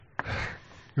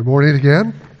Good morning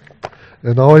again,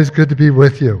 and always good to be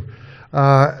with you.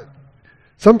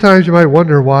 Sometimes you might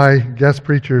wonder why guest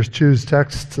preachers choose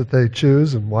texts that they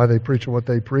choose and why they preach what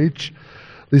they preach,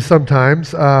 at least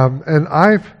sometimes. And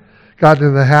I've gotten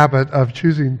in the habit of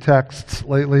choosing texts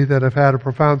lately that have had a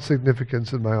profound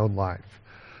significance in my own life.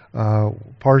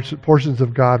 Portions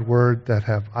of God's Word that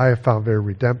I have found very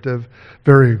redemptive,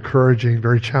 very encouraging,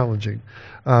 very challenging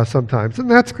sometimes.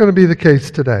 And that's going to be the case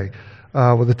today.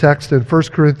 With a text in 1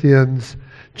 Corinthians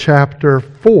chapter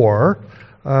 4.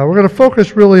 We're going to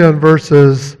focus really on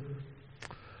verses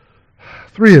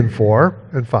 3 and 4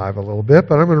 and 5 a little bit,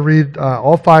 but I'm going to read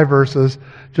all 5 verses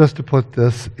just to put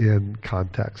this in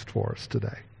context for us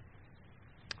today.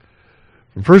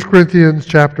 From 1 Corinthians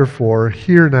chapter 4,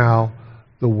 hear now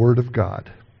the word of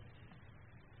God.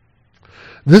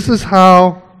 This is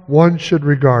how one should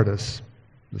regard us.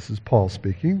 This is Paul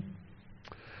speaking.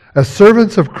 As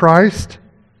servants of Christ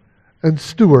and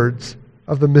stewards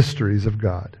of the mysteries of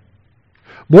God.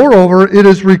 Moreover, it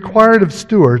is required of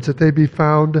stewards that they be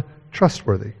found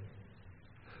trustworthy.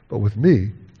 But with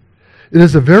me, it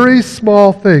is a very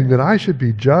small thing that I should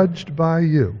be judged by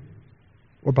you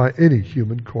or by any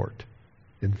human court.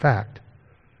 In fact,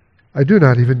 I do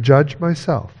not even judge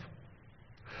myself.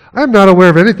 I am not aware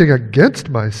of anything against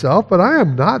myself, but I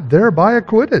am not thereby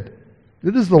acquitted.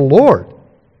 It is the Lord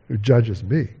who judges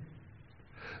me.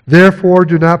 Therefore,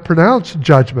 do not pronounce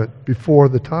judgment before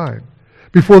the time,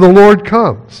 before the Lord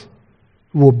comes,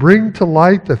 who will bring to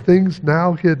light the things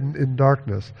now hidden in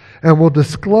darkness, and will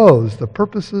disclose the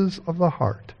purposes of the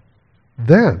heart.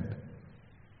 Then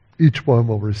each one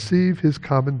will receive his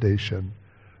commendation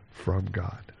from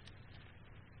God.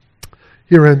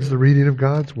 Here ends the reading of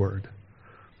God's Word.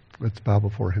 Let's bow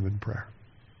before Him in prayer.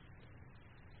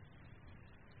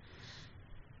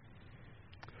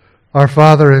 Our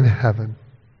Father in heaven,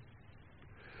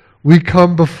 we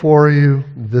come before you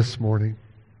this morning.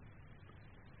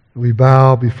 We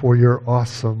bow before your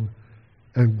awesome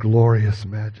and glorious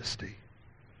majesty.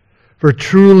 For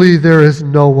truly there is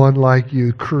no one like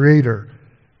you, Creator,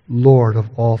 Lord of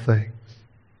all things.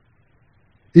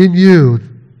 In you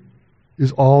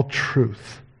is all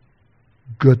truth,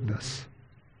 goodness,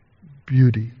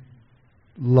 beauty,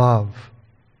 love,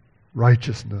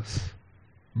 righteousness,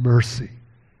 mercy,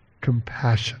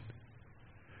 compassion.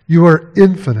 You are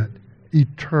infinite,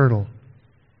 eternal,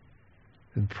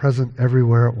 and present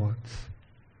everywhere at once.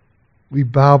 We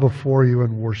bow before you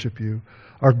and worship you,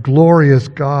 our glorious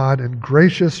God and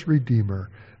gracious Redeemer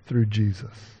through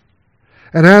Jesus.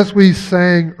 And as we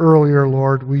sang earlier,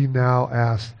 Lord, we now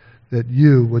ask that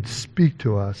you would speak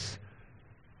to us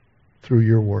through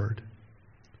your word.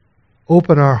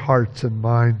 Open our hearts and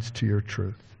minds to your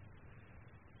truth.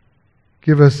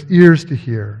 Give us ears to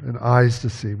hear and eyes to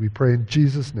see. We pray in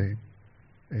Jesus' name.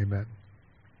 Amen.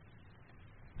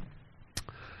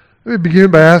 Let me begin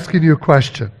by asking you a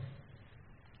question.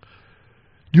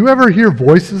 Do you ever hear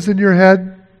voices in your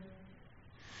head?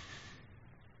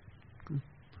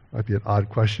 Might be an odd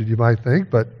question, you might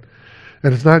think, and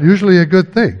it's not usually a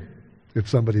good thing if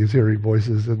somebody is hearing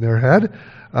voices in their head.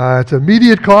 It's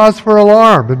immediate cause for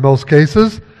alarm in most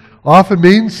cases. Often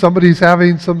means somebody's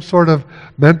having some sort of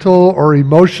mental or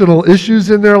emotional issues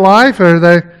in their life, or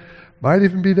they might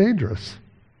even be dangerous.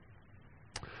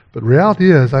 But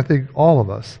reality is, I think all of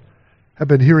us have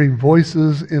been hearing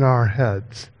voices in our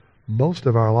heads most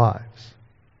of our lives.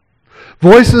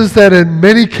 Voices that in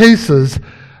many cases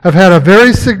have had a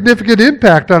very significant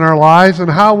impact on our lives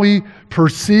and how we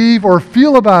perceive or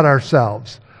feel about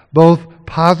ourselves, both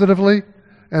positively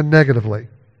and negatively.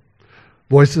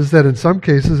 Voices that in some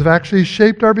cases have actually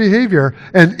shaped our behavior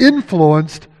and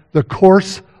influenced the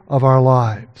course of our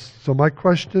lives. So my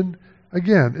question,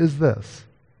 again, is this.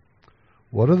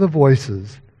 What are the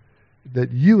voices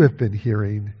that you have been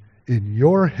hearing in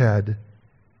your head,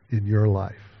 in your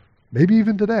life? Maybe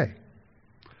even today.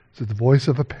 Is it the voice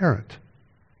of a parent,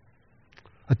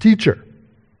 a teacher,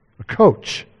 a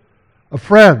coach, a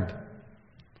friend,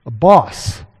 a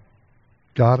boss,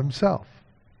 God himself?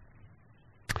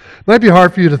 It might be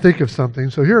hard for you to think of something,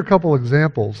 so here are a couple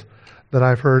examples that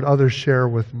I've heard others share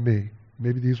with me.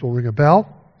 Maybe these will ring a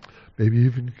bell. Maybe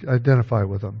you can identify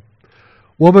with them.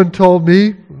 Woman told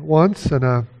me once in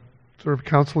a sort of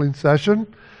counseling session,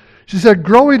 she said,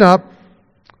 growing up,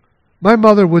 my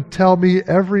mother would tell me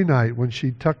every night when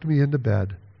she tucked me into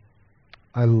bed,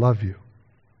 I love you.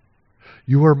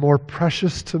 You are more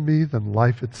precious to me than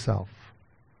life itself.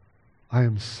 I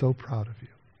am so proud of you.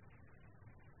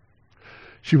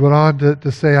 She went on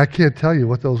to say, I can't tell you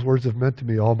what those words have meant to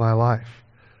me all my life.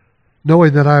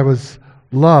 Knowing that I was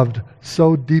loved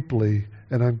so deeply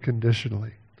and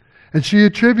unconditionally. And she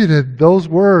attributed those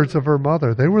words of her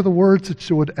mother. They were the words that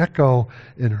she would echo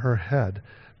in her head,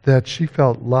 that she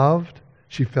felt loved,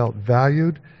 she felt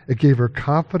valued. It gave her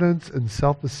confidence and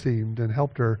self-esteem and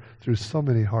helped her through so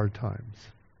many hard times.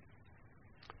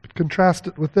 But contrast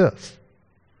it with this.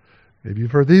 Maybe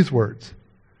you've heard these words.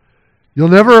 You'll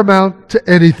never amount to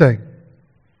anything.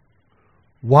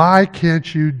 Why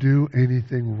can't you do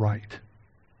anything right?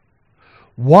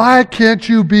 Why can't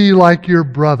you be like your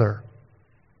brother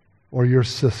or your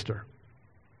sister?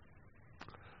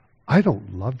 I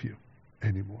don't love you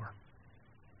anymore.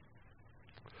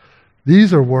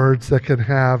 These are words that can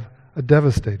have a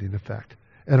devastating effect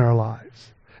in our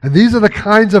lives. And these are the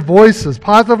kinds of voices,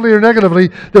 positively or negatively,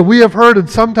 that we have heard and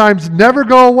sometimes never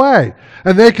go away.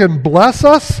 And they can bless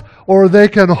us or they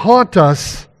can haunt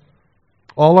us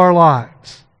all our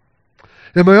lives.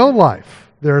 In my own life,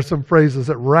 there are some phrases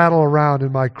that rattle around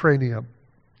in my cranium.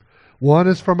 One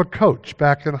is from a coach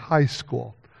back in high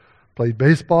school. Played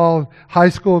baseball in high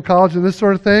school and college and this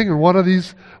sort of thing. And one of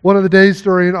the days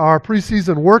during our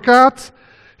preseason workouts,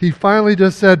 he finally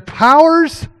just said,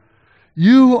 "Powers,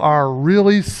 you are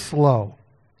really slow,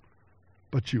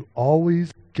 but you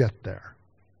always get there."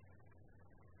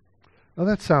 Now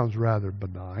that sounds rather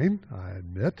benign, I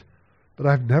admit, but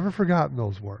I've never forgotten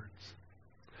those words.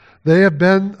 They have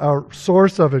been a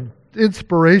source of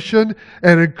inspiration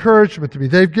and encouragement to me.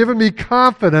 They've given me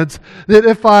confidence that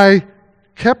if I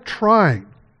kept trying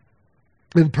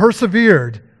and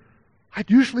persevered,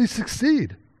 I'd usually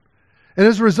succeed. And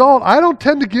as a result, I don't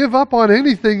tend to give up on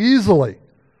anything easily.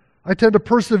 I tend to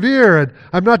persevere, and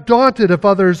I'm not daunted if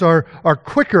others are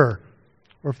quicker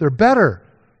or if they're better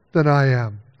than I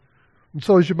am. And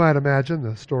so, as you might imagine,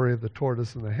 the story of the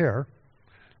tortoise and the hare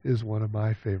is one of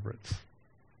my favorites.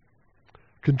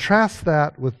 Contrast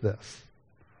that with this.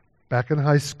 Back in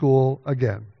high school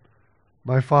again,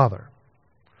 my father.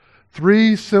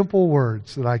 3 simple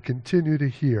words that I continue to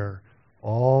hear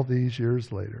all these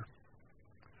years later.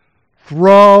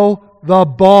 Throw the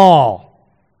ball.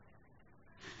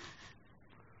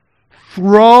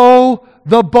 Throw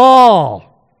the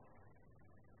ball.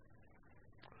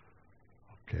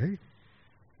 Okay.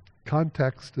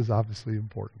 Context is obviously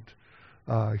important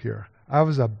here. I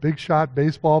was a big shot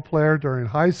baseball player during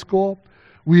high school.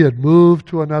 We had moved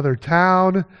to another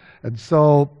town, and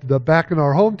so back in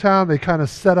our hometown, they kind of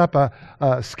set up a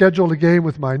scheduled a game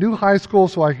with my new high school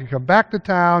so I could come back to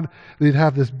town. They'd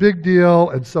have this big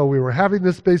deal, and so we were having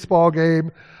this baseball game.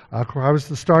 I was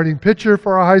the starting pitcher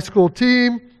for our high school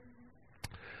team.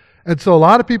 And so a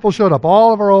lot of people showed up,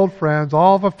 all of our old friends,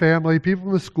 all of our family, people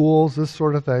from the schools, this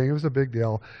sort of thing. It was a big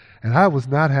deal. And I was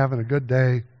not having a good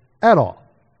day at all.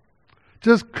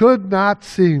 Just could not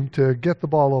seem to get the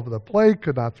ball over the plate,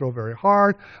 could not throw very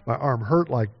hard. My arm hurt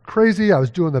like crazy. I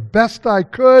was doing the best I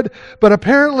could, but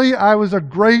apparently I was a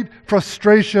great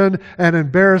frustration and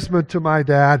embarrassment to my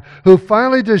dad, who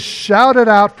finally just shouted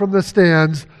out from the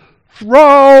stands,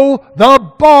 "Throw the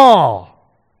ball!"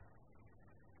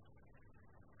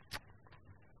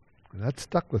 And that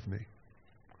stuck with me.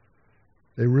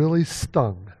 They really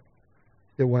stung.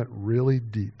 It went really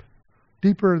deep.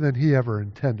 Deeper than he ever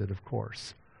intended, of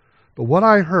course. But what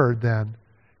I heard then,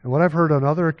 and what I've heard on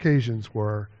other occasions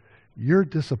were, "You're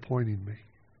disappointing me.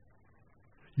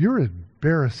 You're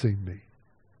embarrassing me.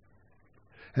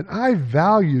 And I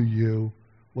value you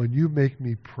when you make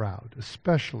me proud,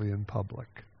 especially in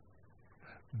public."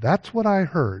 That's what I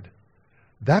heard.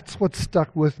 That's what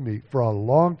stuck with me for a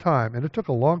long time, and it took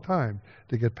a long time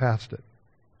to get past it.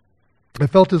 I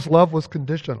felt his love was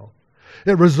conditional.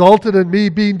 It resulted in me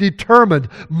being determined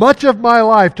much of my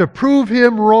life to prove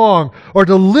him wrong or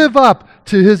to live up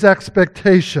to his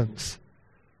expectations.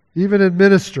 Even in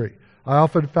ministry, I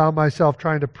often found myself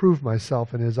trying to prove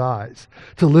myself in his eyes,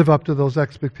 to live up to those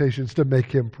expectations, to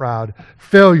make him proud.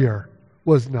 Failure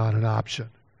was not an option.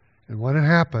 And when it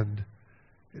happened,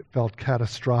 it felt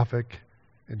catastrophic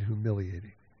and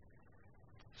humiliating.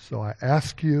 So I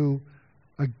ask you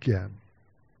again,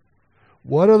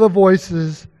 what are the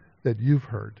voices that you've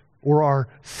heard or are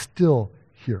still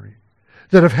hearing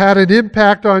that have had an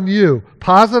impact on you,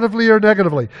 positively or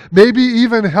negatively, maybe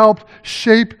even helped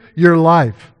shape your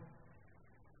life?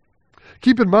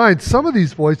 Keep in mind, some of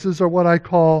these voices are what I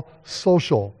call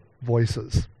social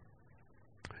voices.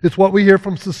 It's what we hear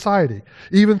from society,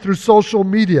 even through social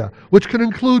media, which can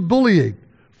include bullying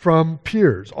from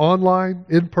peers, online,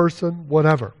 in person,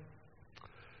 whatever.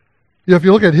 You know, if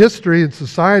you look at history and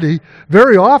society,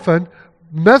 very often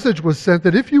message was sent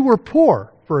that if you were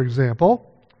poor, for example,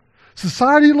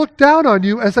 society looked down on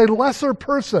you as a lesser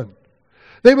person.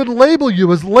 They would label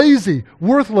you as lazy,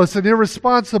 worthless, and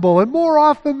irresponsible. And more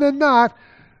often than not,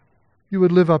 you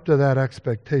would live up to that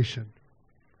expectation.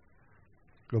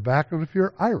 Go back, and if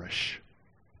you're Irish,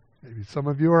 maybe some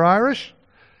of you are Irish.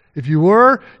 If you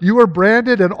were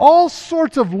branded in all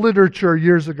sorts of literature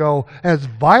years ago as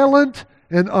violent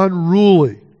and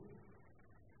unruly,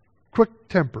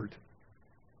 quick-tempered.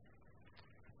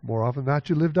 More often than not,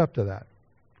 you lived up to that.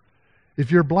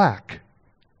 If you're black,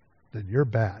 then you're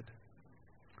bad.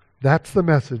 That's the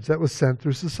message that was sent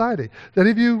through society. Do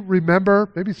any of you remember,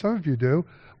 maybe some of you do,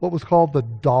 what was called the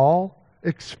doll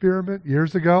experiment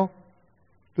years ago?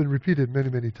 It's been repeated many,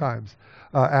 many times,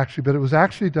 actually, but it was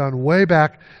actually done way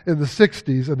back in the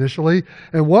 60s initially.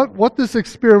 And what this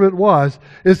experiment was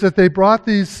is that they brought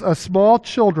these small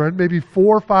children, maybe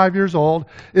 4 or 5 years old,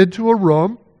 into a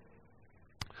room,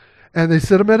 and they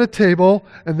sit them at a table,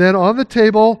 and then on the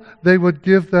table they would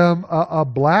give them a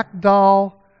black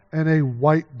doll and a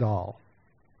white doll.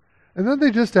 And then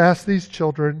they just asked these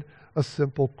children a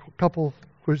couple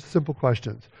simple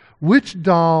questions. Which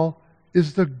doll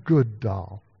is the good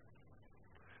doll?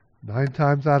 9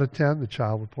 times out of 10, the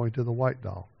child would point to the white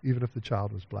doll, even if the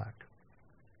child was black.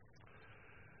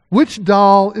 Which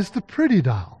doll is the pretty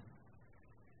doll?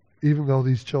 Even though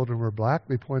these children were black,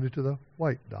 they pointed to the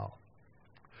white doll.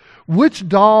 Which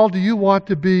doll do you want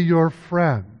to be your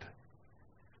friend?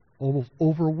 Almost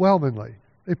overwhelmingly,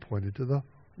 they pointed to the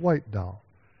white doll.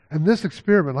 And this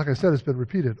experiment, like I said, has been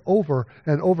repeated over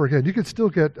and over again. You can still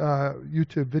get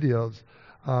YouTube videos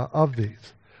of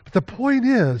these. But the point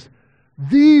is,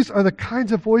 these are the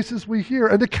kinds of voices we hear.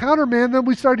 And to countermand them,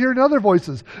 we start hearing other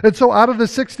voices. And so out of the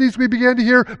 60s, we began to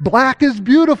hear, black is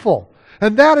beautiful.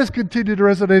 And that has continued to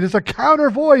resonate as a counter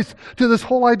voice to this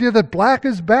whole idea that black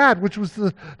is bad, which was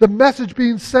the message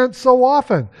being sent so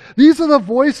often. These are the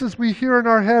voices we hear in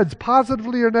our heads,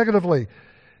 positively or negatively.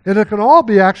 And it can all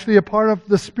be actually a part of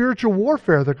the spiritual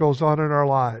warfare that goes on in our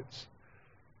lives.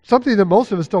 Something that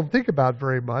most of us don't think about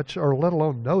very much, or let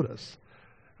alone notice.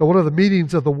 But one of the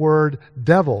meanings of the word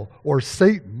devil or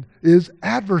Satan is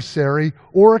adversary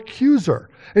or accuser.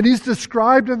 And he's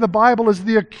described in the Bible as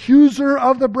the accuser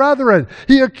of the brethren.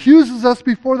 He accuses us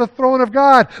before the throne of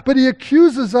God, but he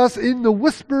accuses us in the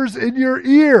whispers in your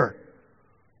ear.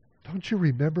 Don't you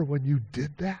remember when you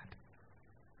did that?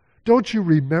 Don't you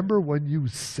remember when you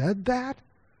said that?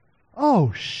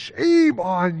 Oh, shame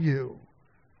on you.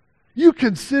 You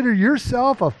consider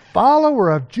yourself a follower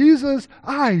of Jesus?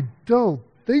 I don't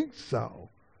think so.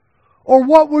 Or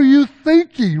what were you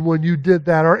thinking when you did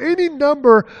that? Or any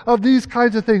number of these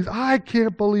kinds of things. I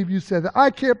can't believe you said that. I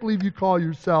can't believe you call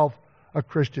yourself a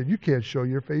Christian. You can't show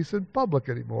your face in public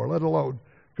anymore, let alone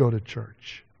go to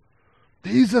church.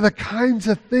 These are the kinds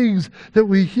of things that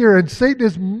we hear, and Satan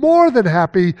is more than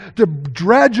happy to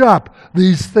dredge up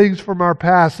these things from our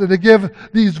past and to give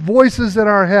these voices in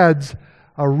our heads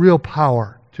a real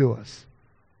power to us.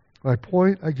 My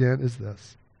point, again, is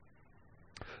this.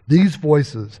 These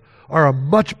voices are a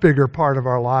much bigger part of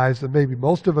our lives than maybe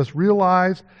most of us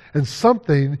realize, and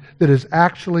something that is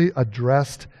actually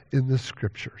addressed in the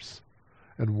Scriptures.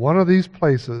 And one of these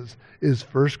places is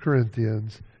 1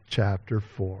 Corinthians chapter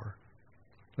 4.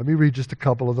 Let me read just a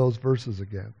couple of those verses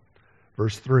again.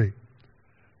 Verse 3.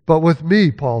 But with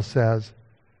me, Paul says,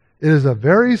 it is a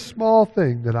very small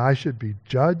thing that I should be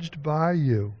judged by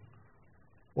you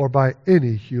or by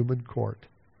any human court.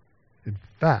 In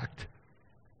fact,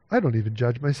 I don't even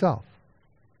judge myself.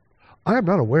 I am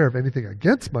not aware of anything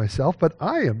against myself, but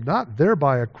I am not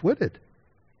thereby acquitted.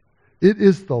 It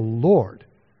is the Lord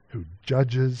who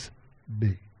judges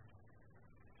me.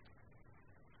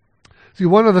 See,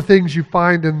 one of the things you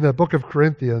find in the book of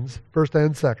Corinthians, 1st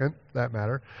and 2nd, that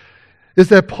matter, is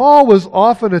that Paul was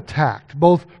often attacked,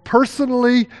 both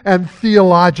personally and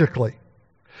theologically.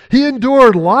 He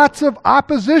endured lots of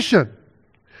opposition.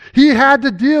 He had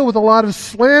to deal with a lot of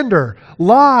slander,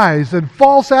 lies, and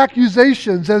false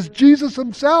accusations, as Jesus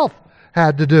himself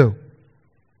had to do.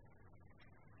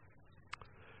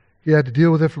 He had to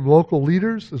deal with it from local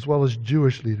leaders as well as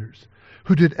Jewish leaders,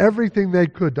 who did everything they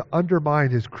could to undermine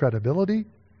his credibility,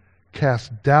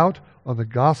 cast doubt on the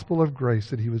gospel of grace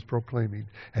that he was proclaiming.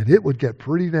 And it would get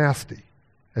pretty nasty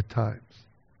at times.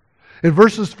 In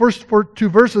first 2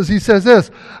 verses, he says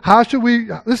this,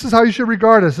 this is how you should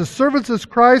regard us, as servants of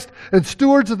Christ and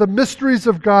stewards of the mysteries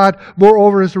of God.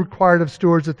 Moreover, it is required of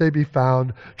stewards that they be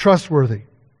found trustworthy.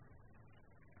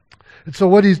 And so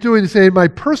what he's doing is saying, my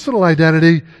personal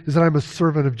identity is that I'm a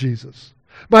servant of Jesus.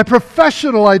 My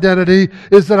professional identity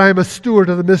is that I am a steward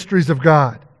of the mysteries of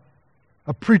God,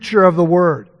 a preacher of the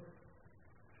Word.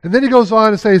 And then he goes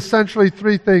on to say essentially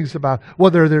 3 things about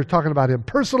whether they're talking about him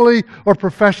personally or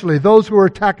professionally, those who are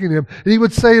attacking him. And he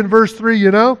would say in verse 3,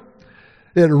 it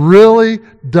really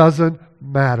doesn't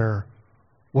matter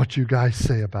what you guys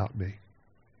say about me.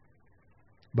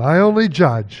 My only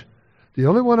judge, the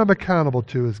only one I'm accountable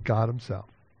to, is God himself.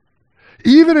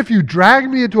 Even if you drag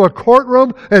me into a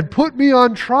courtroom and put me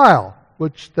on trial,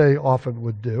 which they often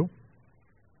would do,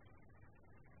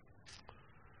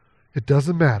 it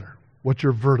doesn't matter what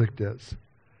your verdict is,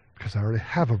 because I already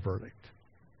have a verdict.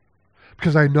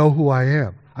 Because I know who I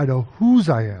am. I know whose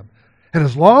I am. And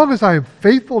as long as I am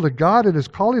faithful to God and his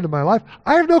calling in my life,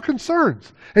 I have no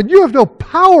concerns. And you have no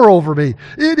power over me.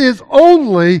 It is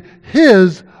only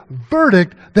his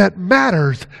verdict that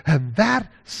matters, and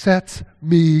that sets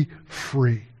me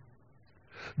free.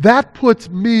 That puts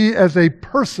me as a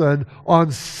person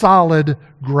on solid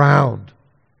ground.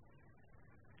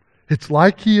 It's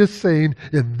like he is saying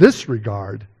in this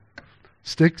regard,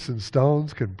 sticks and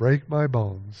stones can break my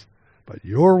bones, but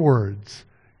your words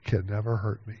can never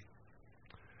hurt me.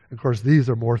 Of course, these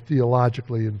are more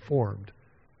theologically informed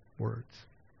words.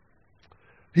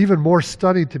 Even more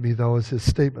stunning to me, though, is his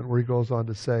statement where he goes on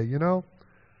to say,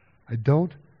 I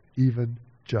don't even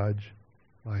judge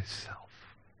myself.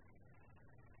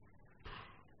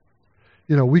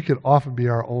 We can often be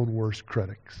our own worst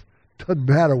critics. Doesn't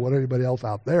matter what anybody else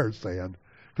out there is saying,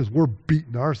 because we're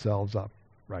beating ourselves up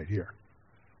right here.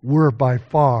 We're by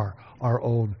far our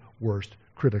own worst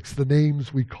critics. The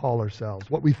names we call ourselves,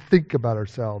 what we think about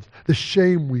ourselves, the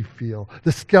shame we feel,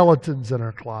 the skeletons in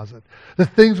our closet. The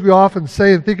things we often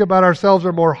say and think about ourselves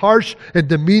are more harsh and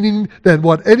demeaning than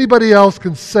what anybody else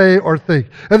can say or think.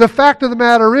 And the fact of the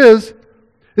matter is,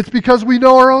 it's because we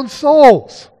know our own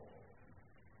souls.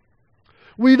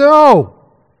 We know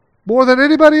more than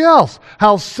anybody else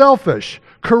how selfish,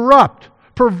 corrupt,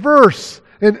 perverse,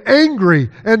 and angry,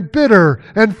 and bitter,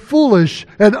 and foolish,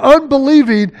 and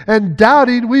unbelieving, and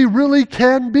doubting we really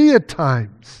can be at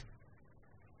times.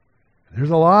 There's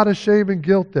a lot of shame and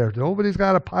guilt there. Nobody's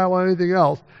got to pile on anything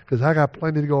else, because I got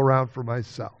plenty to go around for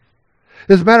myself.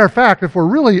 As a matter of fact, if we're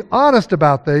really honest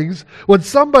about things, when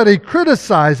somebody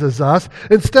criticizes us,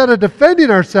 instead of defending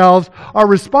ourselves, our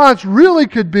response really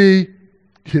could be,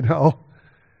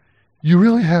 you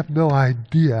really have no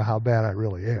idea how bad I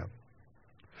really am.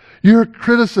 Your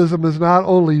criticism is not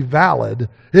only valid,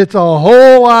 it's a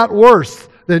whole lot worse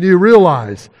than you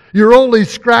realize. You're only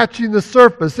scratching the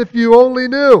surface. If you only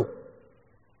knew.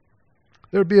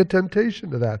 There'd be a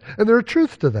temptation to that, and there's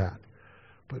truth to that.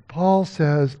 But Paul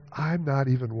says, I'm not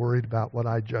even worried about what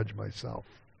I judge myself.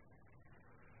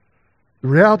 The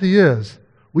reality is,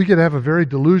 we can have a very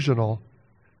delusional,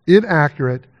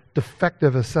 inaccurate,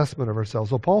 defective assessment of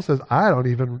ourselves. So Paul says, I don't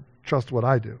even trust what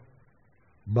I do.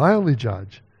 My only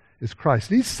judge is Christ.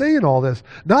 And he's saying all this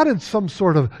not in some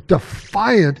sort of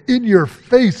defiant,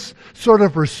 in-your-face sort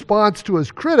of response to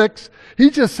his critics.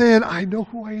 He's just saying, I know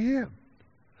who I am.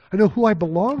 I know who I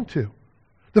belong to.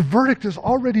 The verdict has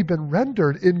already been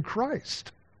rendered in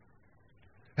Christ.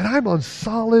 And I'm on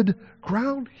solid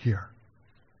ground here.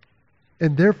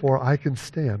 And therefore, I can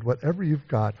stand whatever you've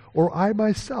got, or I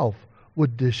myself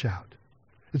would dish out.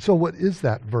 And so what is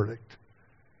that verdict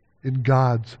in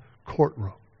God's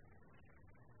courtroom?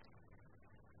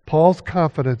 Paul's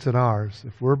confidence in ours,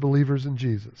 if we're believers in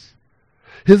Jesus,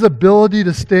 his ability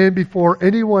to stand before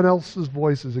anyone else's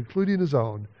voices, including his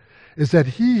own, is that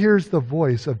he hears the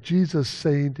voice of Jesus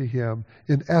saying to him,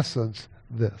 in essence,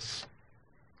 this: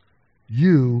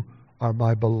 You are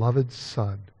my beloved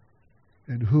Son,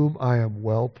 in whom I am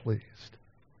well pleased.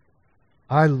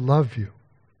 I love you,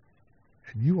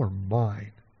 and you are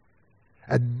mine,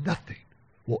 and nothing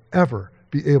will ever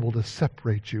be able to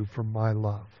separate you from my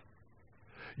love.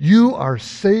 You are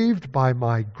saved by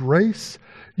my grace.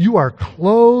 You are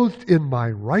clothed in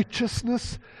my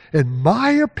righteousness. And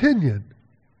my opinion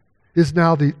is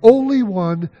now the only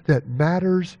one that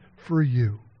matters for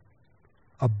you.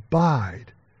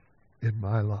 Abide in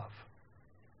my love.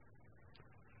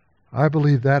 I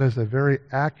believe that is a very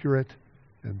accurate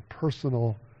and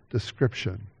personal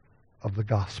description of the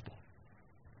gospel.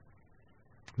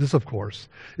 This, of course,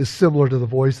 is similar to the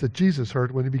voice that Jesus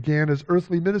heard when he began his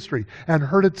earthly ministry, and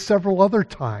heard it several other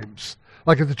times,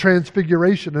 like at the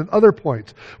Transfiguration and other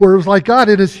points, where it was like God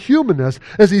in his humanness,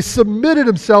 as he submitted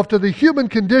himself to the human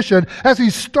condition, as he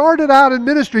started out in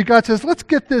ministry, God says, let's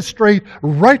get this straight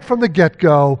right from the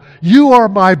get-go. You are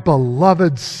my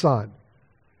beloved Son,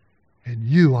 and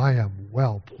you I am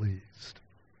well pleased.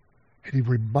 And he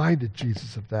reminded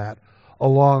Jesus of that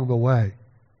along the way.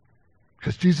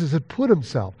 Because Jesus had put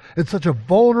himself in such a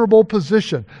vulnerable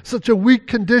position, such a weak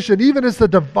condition, even as the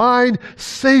divine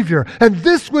Savior. And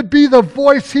this would be the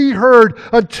voice he heard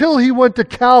until he went to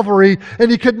Calvary,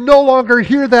 and he could no longer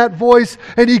hear that voice,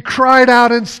 and he cried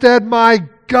out instead, my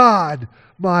God,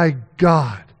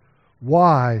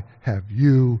 why have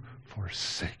you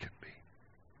forsaken me?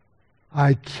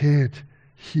 I can't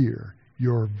hear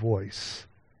your voice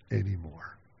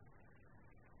anymore.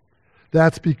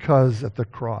 That's because at the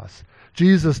cross,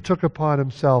 Jesus took upon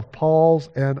himself Paul's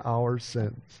and our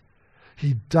sins.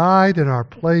 He died in our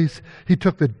place. He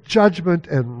took the judgment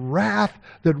and wrath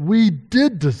that we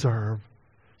did deserve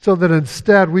so that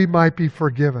instead we might be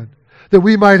forgiven, that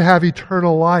we might have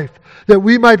eternal life, that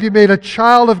we might be made a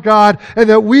child of God, and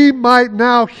that we might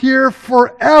now hear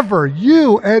forever,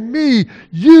 you and me,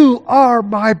 you are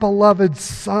my beloved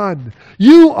son.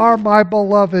 You are my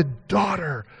beloved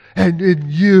daughter, and in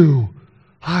you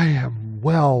I am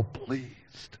well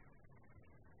pleased.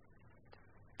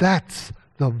 That's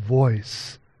the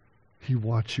voice he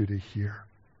wants you to hear.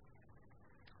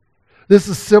 This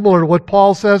is similar to what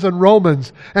Paul says in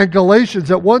Romans and Galatians,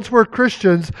 that once we're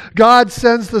Christians, God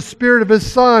sends the Spirit of His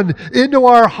Son into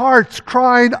our hearts,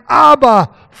 crying,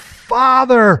 Abba,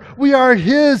 Father. We are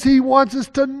His. He wants us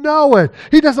to know it.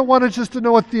 He doesn't want us just to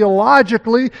know it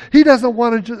theologically. He doesn't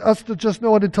want us to just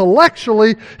know it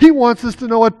intellectually. He wants us to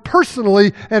know it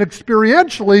personally and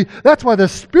experientially. That's why the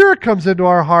Spirit comes into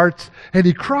our hearts and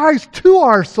He cries to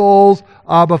our souls,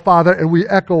 Abba, Father, and we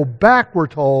echo back, we're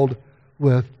told,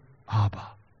 with Abba,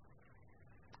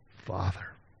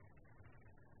 Father.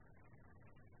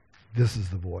 This is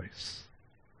the voice.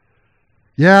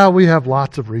 Yeah, we have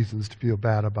lots of reasons to feel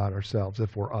bad about ourselves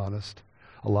if we're honest.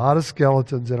 A lot of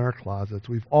skeletons in our closets.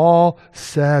 We've all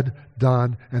said,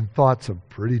 done, and thought some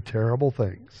pretty terrible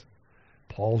things.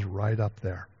 Paul's right up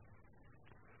there.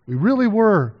 We really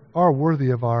are worthy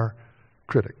of our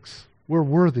critics. We're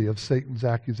worthy of Satan's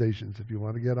accusations, if you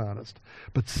want to get honest.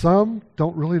 But some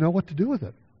don't really know what to do with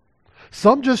it.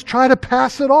 Some just try to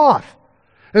pass it off.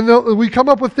 And we come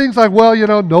up with things like, well,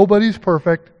 nobody's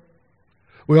perfect.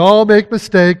 We all make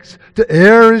mistakes. To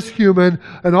err is human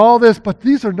and all this. But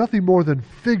these are nothing more than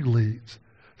fig leaves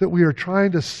that we are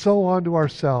trying to sew onto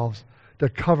ourselves to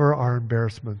cover our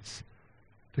embarrassments,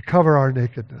 to cover our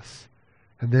nakedness.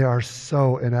 And they are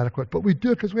so inadequate. But we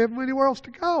do it because we have anywhere else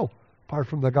to go apart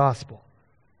from the gospel.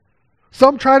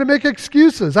 Some try to make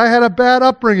excuses. I had a bad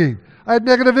upbringing. I had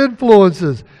negative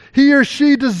influences. He or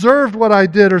she deserved what I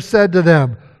did or said to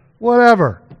them.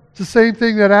 Whatever. It's the same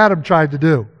thing that Adam tried to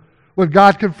do. When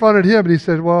God confronted him and he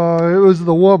said, well, it was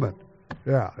the woman.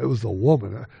 Yeah, it was the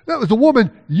woman. That was the woman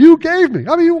you gave me.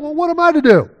 I mean, what am I to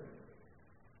do?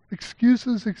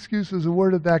 Excuses. And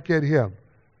where did that get him?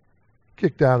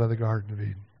 Kicked out of the Garden of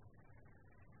Eden.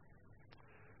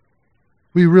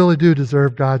 We really do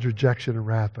deserve God's rejection and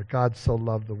wrath, but God so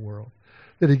loved the world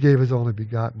that He gave His only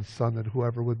begotten Son, that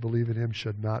whoever would believe in Him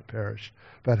should not perish,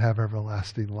 but have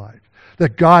everlasting life.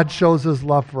 That God shows His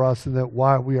love for us, and that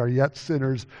while we are yet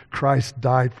sinners, Christ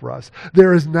died for us.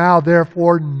 There is now,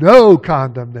 therefore, no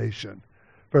condemnation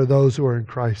for those who are in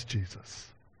Christ Jesus.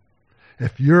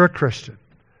 If you're a Christian,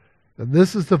 then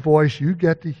this is the voice you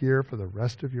get to hear for the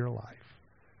rest of your life,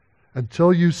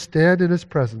 until you stand in His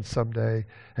presence someday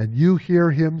and you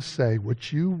hear Him say,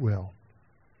 which you will,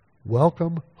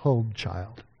 welcome home,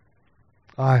 child.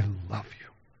 I love you.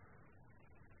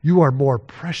 You are more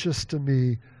precious to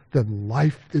me than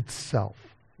life itself,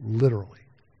 literally.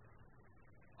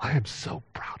 I am so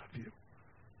proud of you.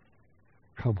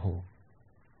 Come home.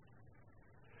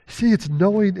 See, it's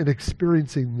knowing and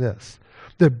experiencing this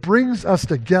that brings us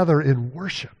together in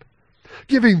worship,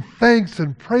 giving thanks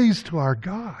and praise to our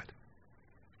God.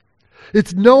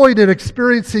 It's knowing and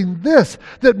experiencing this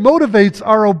that motivates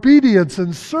our obedience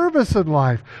and service in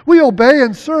life. We obey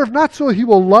and serve not so He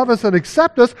will love us and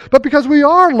accept us, but because we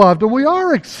are loved and we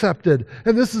are accepted.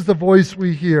 And this is the voice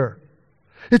we hear.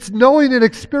 It's knowing and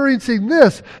experiencing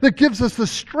this that gives us the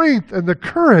strength and the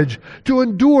courage to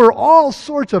endure all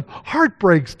sorts of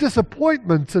heartbreaks,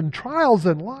 disappointments, and trials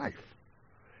in life.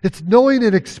 It's knowing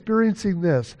and experiencing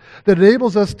this that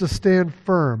enables us to stand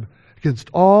firm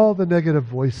against all the negative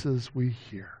voices we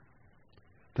hear.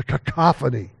 The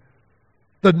cacophony,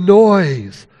 the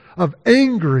noise of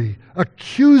angry,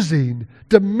 accusing,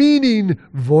 demeaning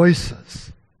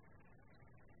voices.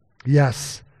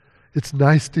 Yes, it's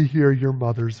nice to hear your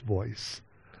mother's voice.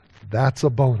 That's a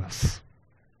bonus.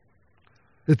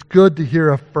 It's good to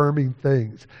hear affirming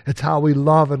things. It's how we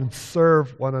love and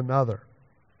serve one another.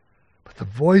 But the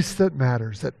voice that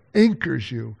matters, that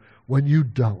anchors you when you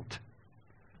don't,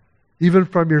 even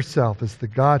from yourself, is the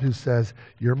God who says,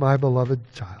 you're my beloved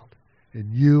child.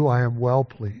 In you I am well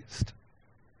pleased.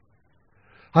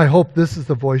 I hope this is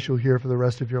the voice you'll hear for the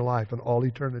rest of your life and all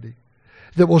eternity,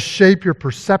 that will shape your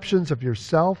perceptions of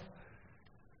yourself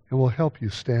and will help you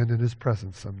stand in His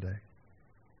presence someday.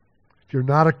 If you're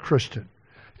not a Christian,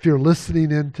 if you're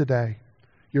listening in today,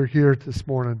 you're here this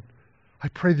morning I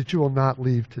pray that you will not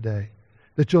leave today,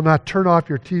 that you'll not turn off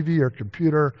your TV or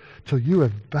computer till you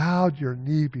have bowed your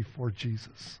knee before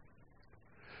Jesus,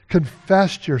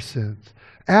 confessed your sins,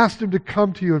 asked him to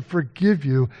come to you and forgive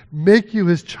you, make you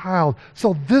his child.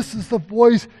 So this is the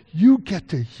voice you get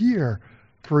to hear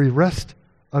for the rest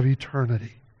of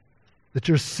eternity. That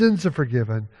your sins are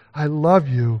forgiven. I love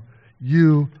you.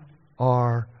 You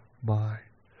are mine.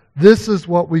 This is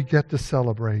what we get to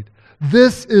celebrate.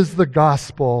 This is the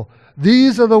gospel.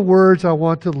 These are the words I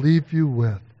want to leave you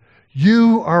with.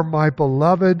 You are my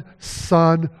beloved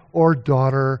son or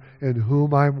daughter in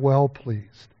whom I'm well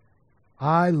pleased.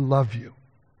 I love you.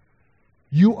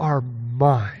 You are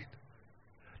mine.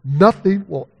 Nothing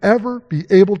will ever be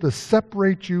able to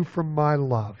separate you from my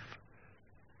love.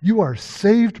 You are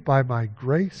saved by my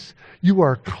grace. You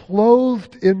are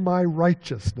clothed in my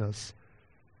righteousness.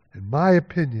 And my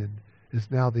opinion is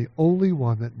now the only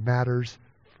one that matters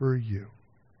for you.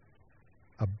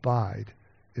 Abide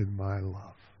in my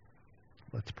love.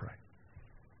 Let's pray.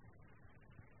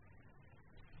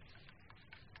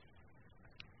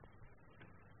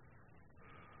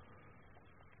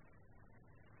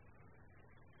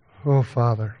 Oh,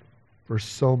 Father, for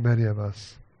so many of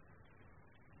us,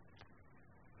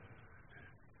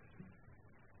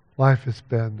 life has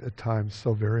been at times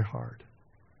so very hard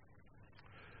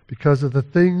because of the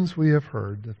things we have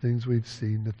heard, the things we've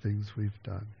seen, the things we've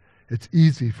done. It's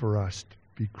easy for us to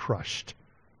be crushed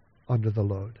under the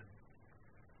load.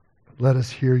 But let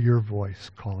us hear your voice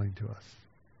calling to us,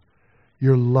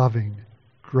 your loving,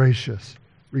 gracious,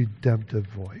 redemptive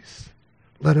voice.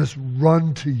 Let us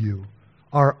run to you,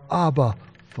 our Abba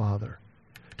Father,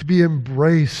 to be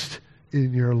embraced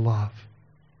in your love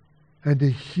and to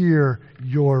hear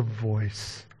your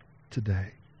voice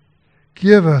today.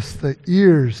 Give us the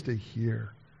ears to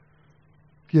hear.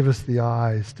 Give us the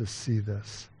eyes to see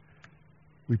this.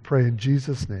 We pray in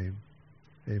Jesus' name.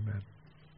 Amen.